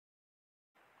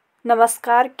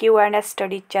नमस्कार, Q and S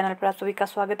study channel पर आप सभी का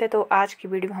स्वागत है। तो आज की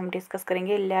वीडियो में हम डिस्कस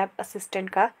करेंगे लैब असिस्टेंट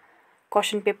का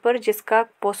क्वेश्चन पेपर, जिसका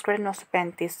पोस्ट कोड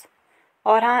 935।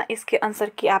 और हाँ, इसके आंसर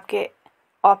की आपके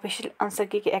ऑफिशियल आंसर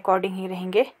की के अकॉर्डिंग ही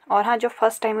रहेंगे। और हाँ, जो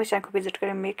फर्स्ट टाइम इस चैनल को विजिट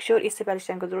करें, मेक श्योर इससे पहले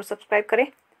चैनल को जरूर सब्सक्राइब करें।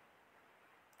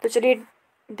 तो चलिए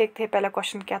देखते हैं पहला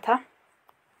क्वेश्चन क्या था।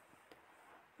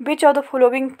 Which of the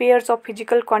following pairs of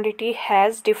physical quantity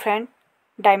has different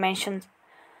dimensions.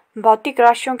 भौतिक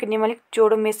राशियों के निम्नलिखित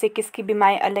जोड़ों में से किसकी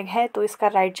बीमारी अलग है? तो इसका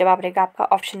राइट जवाब रहेगा आपका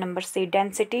option number C,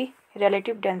 density,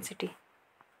 relative density.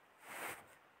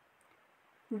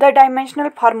 The dimensional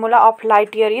formula of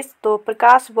light year is, तो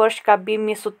प्रकाश वर्ष का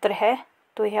बीमीय सूत्र है,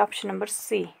 तो यह option number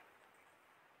C.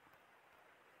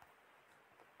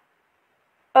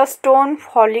 A stone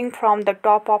falling from the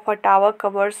top of a tower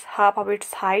covers half of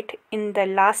its height in the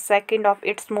last second of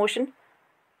its motion,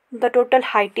 the total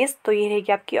height is, तो ये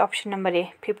रहेगी आपकी option number A,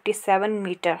 57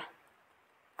 metre.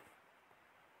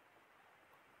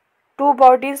 Two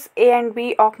bodies A and B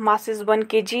of masses 1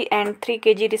 kg and 3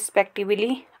 kg respectively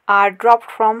are dropped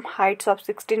from heights of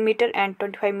 16 meter and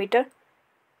 25 meter.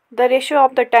 The ratio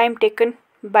of the time taken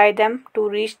by them to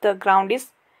reach the ground is,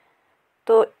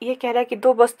 तो ये कह रहा है कि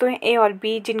दो वस्तुएं A और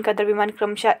B जिनका द्रव्यमान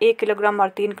क्रमशः 1 किलोग्राम और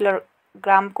 3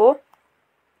 किलोग्राम को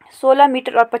 16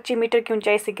 मीटर और 25 मीटर की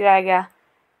ऊंचाई से गिराया गया,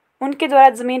 उनके द्वारा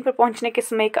जमीन पर पहुंचने के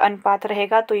समय का अनुपात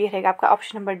रहेगा, तो ये रहेगा आपका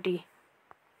ऑप्शन नंबर डी,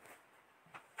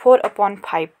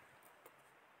 4/5।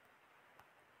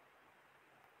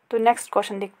 तो नेक्स्ट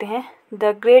क्वेश्चन देखते हैं। The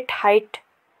great height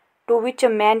to which a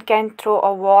man can throw a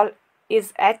wall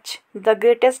is H, the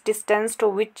greatest distance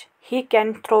to which he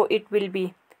can throw it will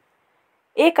be.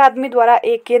 एक आदमी द्वारा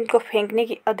एक गेंद को फेंकने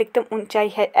की अधिकतम ऊंचाई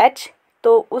है एच,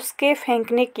 तो उसके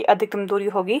फेंकने की अधिकतम दूरी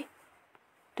होगी,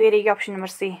 तो ये रहेगी ऑप्शन नंबर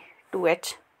सी,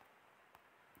 2h।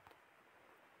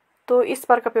 तो इस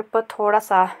बार का पेपर थोड़ा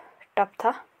सा टफ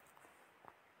था,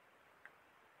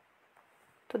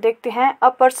 तो देखते हैं। A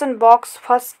person walks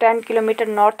first 10 kilometre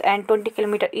north and 20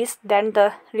 kilometre east, then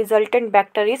the resultant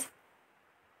vector is.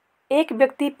 एक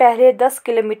व्यक्ति पहले 10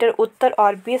 किलोमीटर उत्तर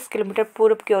और 20 किलोमीटर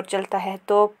पूर्व की ओर चलता है,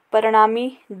 तो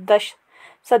परिणामी दश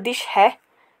सदिश है,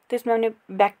 तो इसमें हमने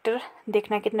वेक्टर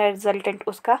देखना कितना रिजल्टेंट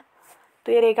उसका,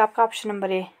 तो ये रहेगा आपका ऑप्शन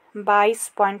नंबर ए,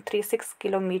 22.36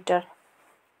 किलोमीटर।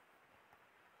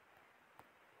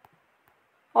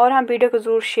 और हाँ, वीडियो को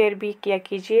ज़रूर शेयर भी किया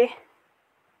कीजिए।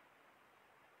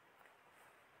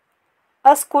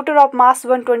 A scooter of mass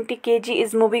 120 kg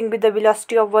is moving with the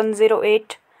velocity of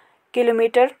 108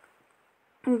 km.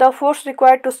 The force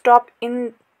required to stop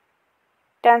in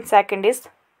 10 seconds is,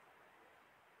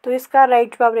 तो इसका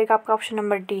राइट जवाब रहेगा आपका option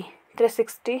number D,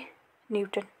 360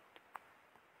 Newton.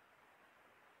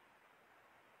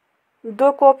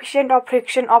 The coefficient of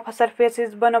friction of a surface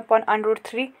is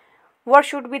 1/√3. What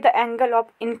should be the angle of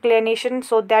inclination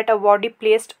so that a body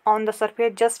placed on the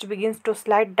surface just begins to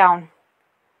slide down?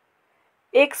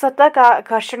 एक सतह का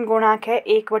घर्षण गुणांक है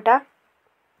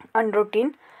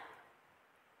 1/√3।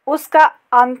 उसका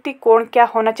आंतरिक कोण क्या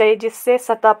होना चाहिए जिससे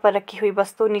सतह पर रखी हुई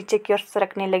वस्तु नीचे की ओर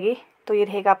सरकने लगी, तो ये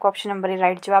रहेगा आपका ऑप्शन नंबर ए,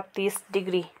 राइट जवाब, 30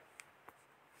 डिग्री।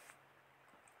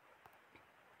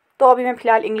 तो अभी मैं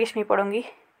फिलहाल इंग्लिश में पढ़ूंगी,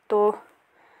 तो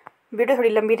वीडियो थोड़ी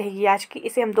लंबी रहेगी आज की,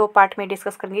 इसे हम 2 पार्ट में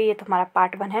डिस्कस करेंगे। ये तो हमारा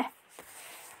पार्ट 1 है।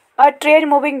 A train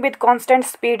moving with constant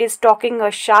speed is taking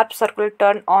a sharp circular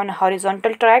turn on a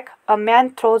horizontal track. A man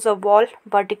throws a ball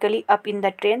vertically up in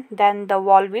the train, then the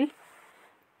ball will,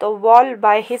 तो wall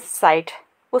by his side,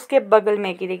 उसके बगल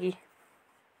में गिरेगी,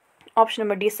 option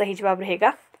number D सही जवाब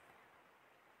रहेगा।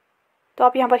 तो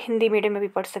आप यहाँ पर हिंदी मीडियम में भी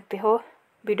पढ़ सकते हो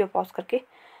वीडियो पॉज करके।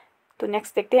 तो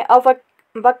नेक्स्ट देखते हैं। अ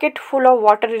bucket full of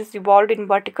water is revolved in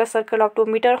vertical circle of 2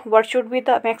 meter. What should be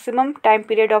the maximum time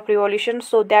period of revolution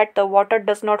so that the water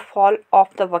does not fall off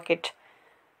the bucket?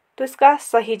 तो इसका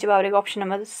सही जवाब रहेगा option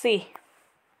number C,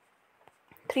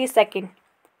 3 second.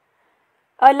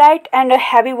 A light and a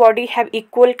heavy body have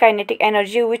equal kinetic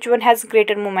energy. Which one has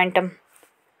greater momentum?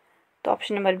 तो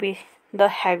option number B, the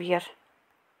heavier.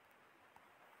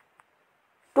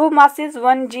 Two masses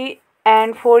 1g and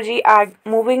 4g are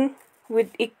moving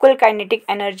with equal kinetic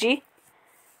energy.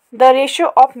 The ratio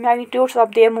of magnitudes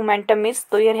of their momentum is,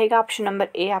 तो ये रहेगा option number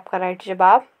A, आपका right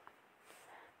जवाब,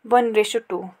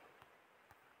 1:2.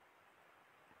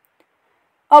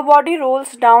 A body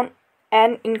rolls down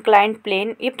an inclined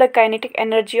plane. If the kinetic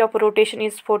energy of rotation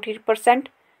is 40%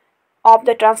 of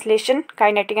the translation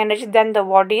kinetic energy, then the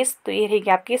body is, तो ये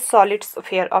रहेगी आपकी solid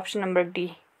sphere, option number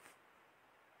D,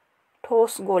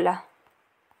 ठोस गोला।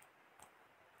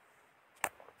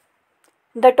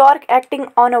 The torque acting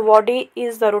on a body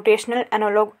is the rotational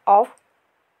analog of,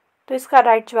 तो इसका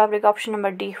right जवाब रहेगा option number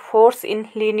D, force in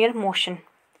linear motion.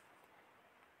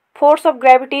 Force of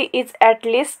gravity is at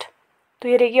least, तो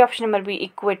ये रहेगी ऑप्शन नंबर बी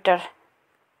इक्वेटर।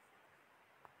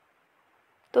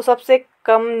 तो सबसे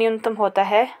कम न्यूनतम होता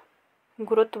है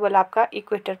गुरुत्व बल आपका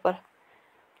इक्वेटर पर।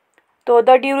 तो the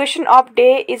duration of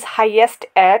day is highest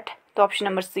eight, तो option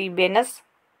number C Venus.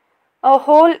 A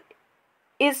whole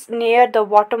is near the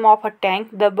bottom of a tank.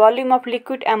 The volume of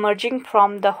liquid emerging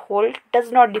from the hole does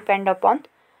not depend upon,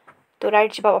 तो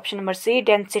right जवाब option number C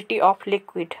density of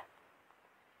liquid.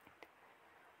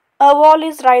 A wall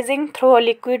is rising through a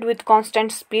liquid with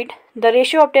constant speed. The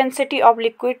ratio of density of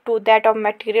liquid to that of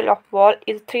material of wall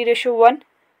is 3:1.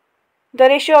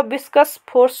 The ratio of viscous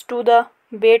force to the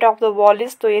weight of the wall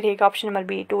is, तो ये रहेगा option number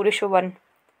B 2:1.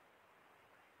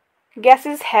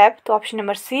 Gases have, तो option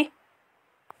number C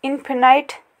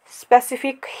infinite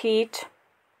specific heat,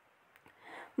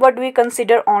 what we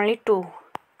consider only 2.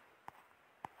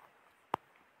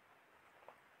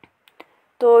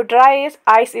 तो dry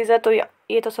ice is तो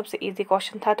ये तो सबसे easy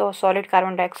question था, तो solid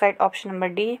carbon dioxide option number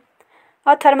D.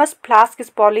 A thermos flask is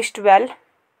polished well,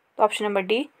 तो option number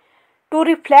D to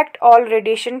reflect all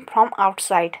radiation from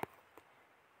outside.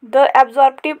 The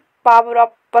absorptive power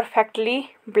of perfectly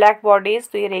black bodies,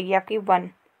 तो ये रहेगी आपकी 1,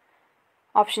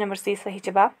 ऑप्शन नंबर सी सही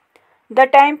जवाब। The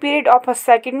time period of a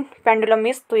second pendulum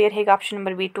is, तो ये रहेगा option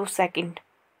number B 2 second.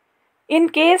 In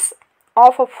case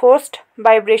of a forced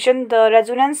vibration the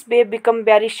resonance wave become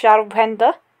very sharp when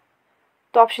the,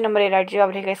 तो ऑप्शन नंबर ए राइट जवाब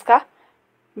रहेगा इसका।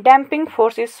 Damping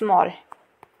force is small.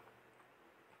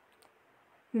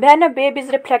 When a wave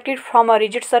is reflected from a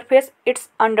rigid surface it's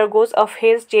undergoes a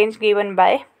phase change given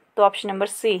by, तो option number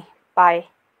C pi.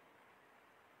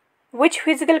 Which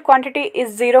physical quantity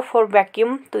is 0 for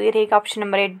vacuum, तो ये रहेगा option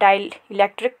number 8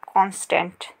 dielectric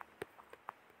constant.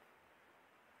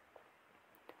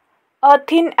 A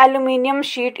thin aluminium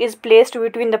sheet is placed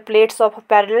between the plates of a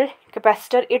parallel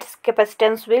capacitor. Its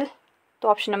capacitance will, तो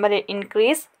option number 8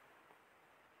 increase.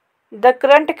 The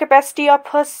current capacity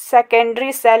of a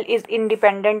secondary cell is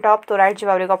independent of, तो right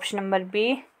जवाब रहेगा option number B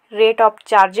rate of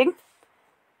charging.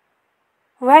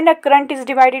 When a current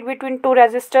is divided between two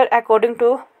resistors according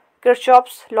to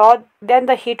Kirchhoff's law, then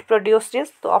the heat produced is,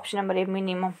 तो option number A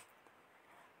minimum.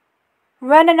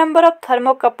 When a number of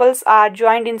thermocouples are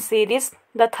joined in series,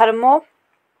 the thermo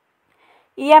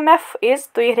EMF is,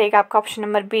 तो ये रहेगा आपका option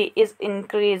number B is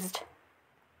increased.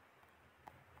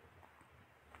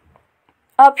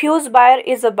 A fuse wire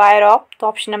is a wire of, तो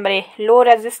option number A low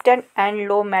resistance and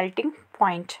low melting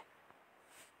point.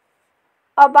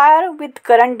 A wire with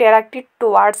current directed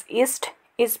towards east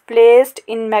is placed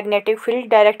in magnetic field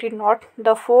directed north.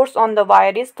 The force on the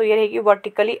wire is, तो ये रहेगी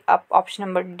vertically up, option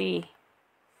number D.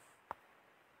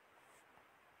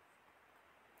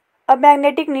 A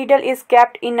magnetic needle is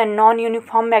kept in a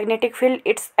non-uniform magnetic field.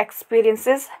 Its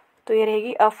experiences, तो ये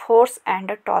रहेगी a force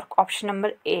and a torque, option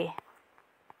number A.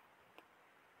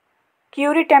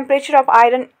 Curie temperature of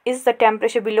iron is the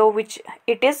temperature below which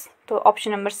it is, तो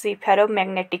option number C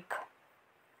ferromagnetic.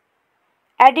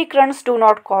 Eddy currents do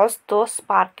not cause, तो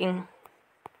sparking.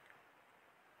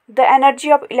 The energy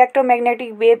of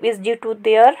electromagnetic wave is due to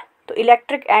their, तो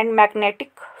electric and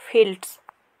magnetic fields.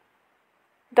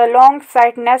 The long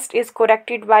sightedness is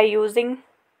corrected by using,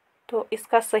 तो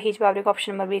इसका सही जवाब रहेगा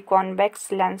option number B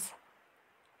convex lens.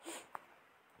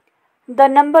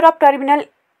 The number of terminal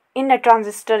in a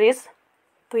transistor is,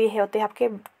 तो ये होते हैं आपके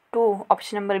 2,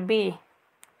 option number B.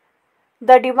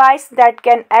 The device that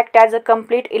can act as a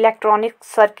complete electronic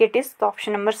circuit is, तो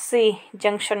option number C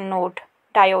junction node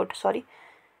diode sorry.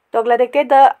 तो अगला देखते हैं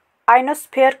the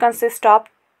ionosphere consists of,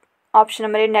 option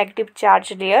number A negative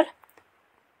charge layer.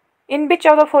 In which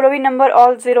of the following number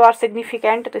all 0 are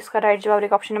significant, तो इसका right जवाब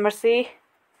रहेगा option number C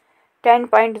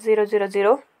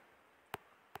 10.000.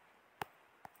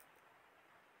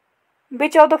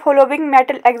 Which of the following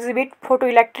metal exhibit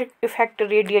photoelectric effect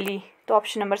radially, तो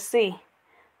option number C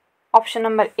option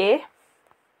number A.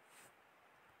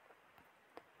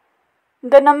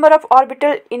 The number of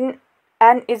orbital in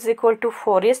n is equal to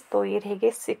 4 is, तो ये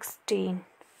रहेगी 16.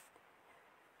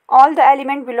 All the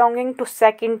element belonging to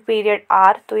second period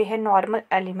are, तो ये है normal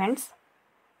elements.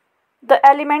 The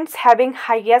elements having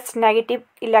highest negative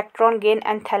electron gain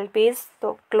enthalpy is,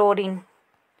 तो chlorine.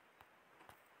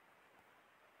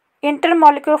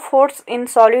 Intermolecular force in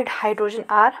solid hydrogen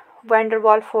are, van der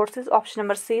Waals forces, option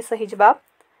number C सही जवाब.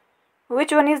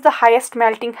 Which one is the highest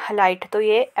melting halide, तो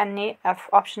ये NaF,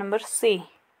 option number C.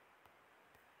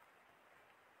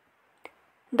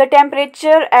 The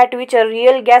temperature at which a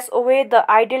real gas obey the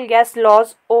ideal gas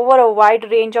laws over a wide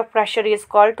range of pressure is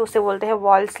called, तो उसे बोलते हैं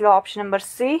Waals law, option number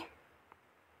C.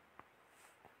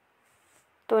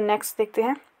 तो next देखते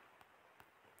हैं.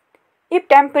 If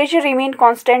temperature remain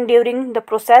constant during the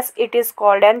process it is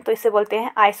called an, तो इसे बोलते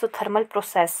हैं isothermal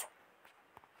process.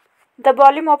 The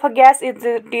volume of a gas is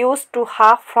reduced to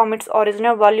half from its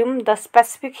original volume, the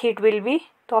specific heat will be,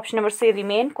 तो option number C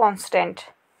remain constant.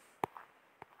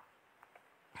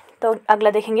 तो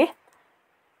अगला देखेंगे,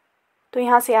 तो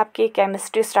यहाँ से आपकी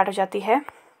केमिस्ट्री स्टार्ट हो जाती है।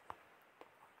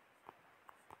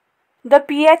 The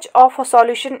pH of a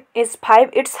solution is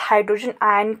 5. Its hydrogen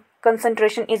ion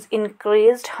concentration is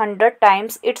increased 100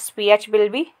 times. Its pH will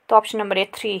be, तो option number A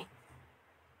 3।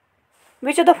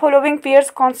 Which of the following pairs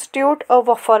constitute a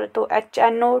buffer? तो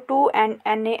HNO2 and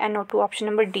NaNO2, option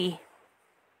number D.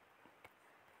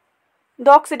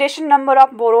 The oxidation number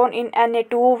of boron in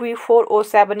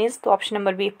Na2V4O7 is, तो option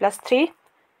number B +3।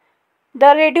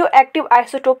 The radioactive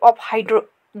isotope of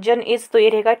hydrogen is, तो ये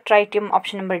रहेगा tritium,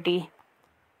 option number D.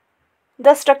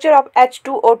 The structure of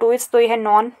H2O2 is, तो यह है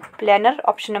non planar,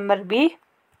 option number B.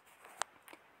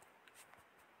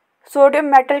 Sodium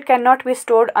metal can not be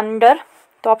stored under,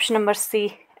 तो option number C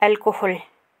alcohol.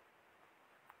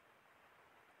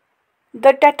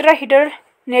 The tetrahedral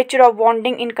nature of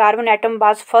bonding in carbon atom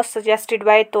was first suggested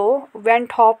by, तो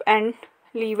went hop and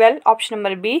लीवेल, option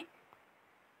number B.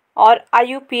 और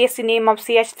IUPAC name of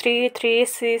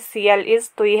CH3CCl is,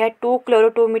 तो ये है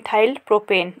 2-chloro-2-methyl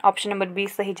propane, option number B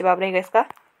सही जवाब रहेगा इसका।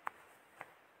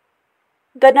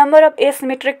 The number of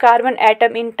asymmetric carbon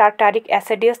atom in tartaric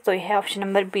acid is, तो ये है option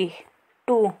number B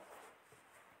 2।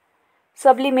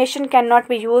 Sublimation can not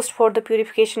be used for the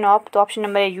purification of, तो ऑप्शन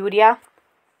नंबर है urea.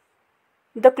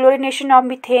 The chlorination of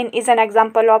methane is an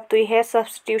example of, तो ये है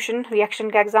substitution reaction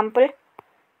का example.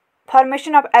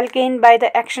 Formation of alkene by the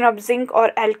action of zinc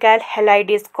और alkyl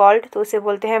halide is called, तो इसे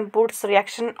बोलते हैं Wurtz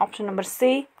reaction, option number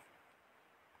C.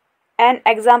 An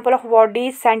example of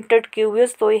body centred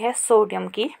cubes, तो ये है सोडियम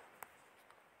की।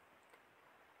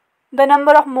 The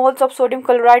number of moles of sodium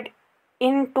chloride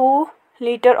in 2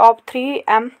 litre of 3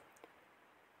 m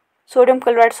sodium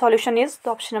chloride solution is,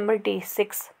 तो option number D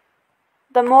 6।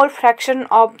 The mole fraction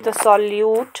of the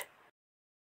solute,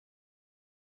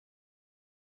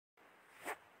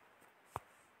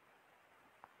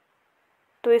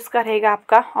 तो इसका रहेगा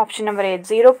आपका option number A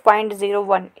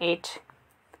 0.018।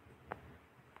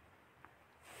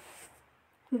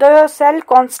 The cell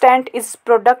constant is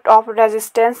product of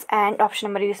resistance and, option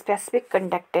number a specific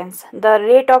conductance. The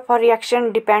rate of a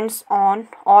reaction depends on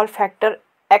all factor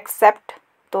accept,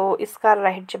 तो इसका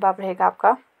right जवाब रहेगा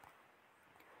आपका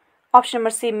option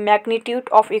number C magnitude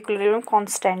of equilibrium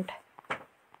constant.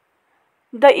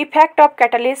 The effect of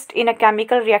catalyst in a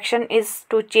chemical reaction is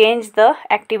to change the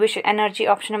activation energy,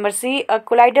 option number C। A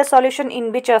colloidal solution in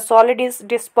which a solid is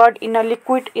dispersed in a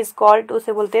liquid is called, तो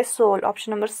उसे बोलते हैं soul,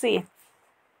 option number C।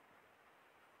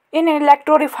 In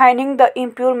electro refining the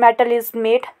impure metal is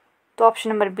made, तो option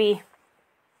number B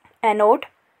anode.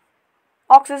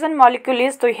 Oxygen molecule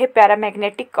is, तो यह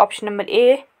paramagnetic, option number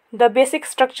A। The basic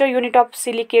structure unit of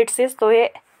silicates is, तो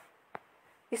ये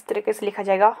इस तरीके से लिखा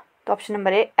जाएगा, तो option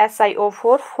number A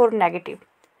SiO4 4 negative.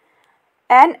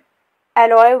 N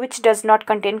alloy which does not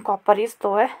contain copper is,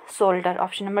 तो है solder,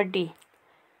 option number D.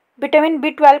 Vitamin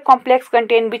B12 complex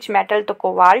contain which metal, तो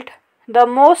cobalt. The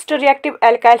most reactive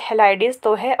alkyl halide is,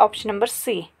 तो है option number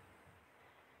C.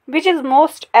 Which is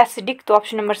most acidic, तो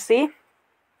option number C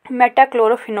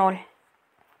मेटाक्लोरोफिनोल।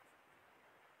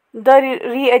 The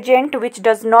reagent which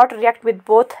does not react with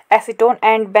both acetone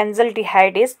and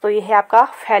benzaldehyde is, तो ये है आपका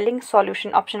falling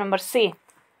solution, option number C.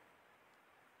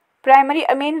 Primary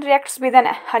amine reacts with N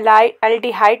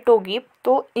aldehyde to give,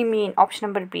 तो imine, option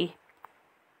number B.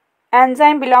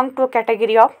 Enzyme belong two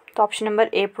category of, तो option number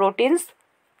A proteins.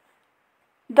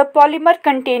 The polymer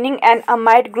containing N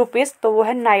amide group is, तो वो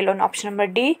है nylon, option number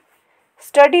D.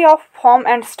 Study of form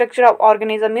and structure of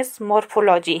organism is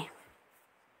morphology.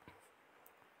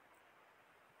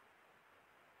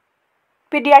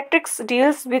 Pediatrics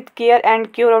deals with care and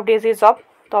cure of disease of,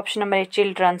 तो option number A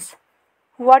children's.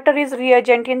 Water is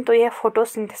reagent in, तो यह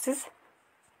photosynthesis.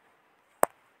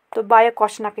 तो bio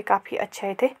question आपके काफ़ी अच्छे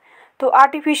आए थे। तो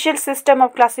artificial system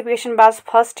of classification was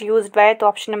first used by, तो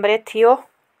option number A Theophrastus.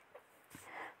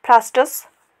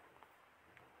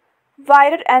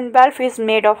 Wire and bulb is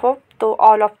made of, तो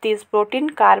all of these protein,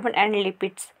 carbon and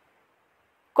lipids.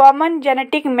 Common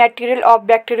genetic material of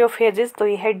bacteriophages, तो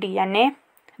यह है DNA।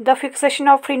 The fixation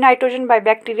of free nitrogen by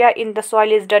bacteria in the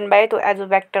soil is done by, तो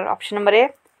azobacter, option number A.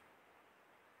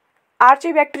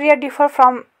 Archaebacteria differ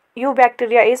from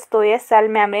eubacteria is, तो ये cell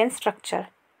membrane structure.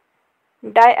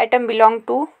 डायएटम belong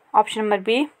to, option number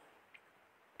B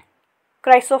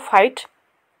chrysophyte.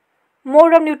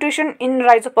 Mode of nutrition in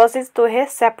Rhizopus, तो है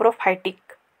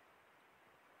saprophytic.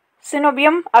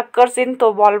 Coenobium occurs in,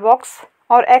 तो wallbox,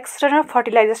 और external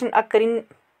fertilisation occurring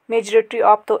majority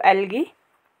of तो algae.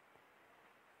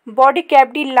 Body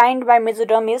cavity lined by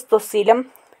mesoderm is तो Seelam.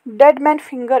 Dead man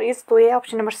finger is तो ये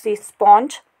option number C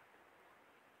sponge.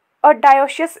 और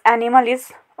dioecious animal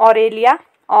is Aurelia.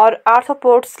 और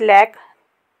आर्थ्रोपोड्स लैक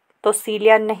तो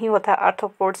सीलिया नहीं होता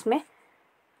आर्थ्रोपोड्स में।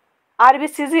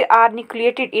 आरबीसीजी आर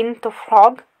न्यूक्लिएटेड इन तो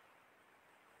frog.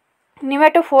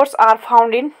 Nematophores are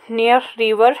found in near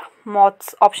river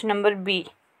moths, option number B.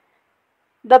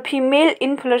 The female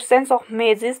inflorescence of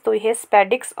maize is तो यह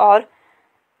spadix और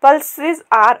pulses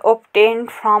are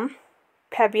obtained from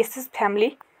Fabaceae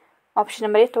family, option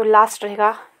number A। तो last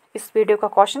रहेगा इस video का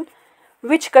question,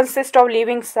 which consist of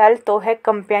living cell तो है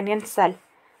companion cell.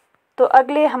 तो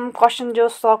अगले हम क्वेश्चन जो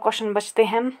 100 क्वेश्चन बचते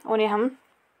हैं उन्हें हम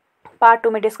पार्ट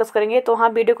 2 में डिस्कस करेंगे। तो हाँ,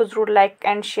 वीडियो को ज़रूर लाइक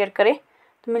एंड शेयर करें।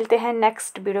 तो मिलते हैं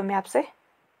नेक्स्ट वीडियो में आपसे।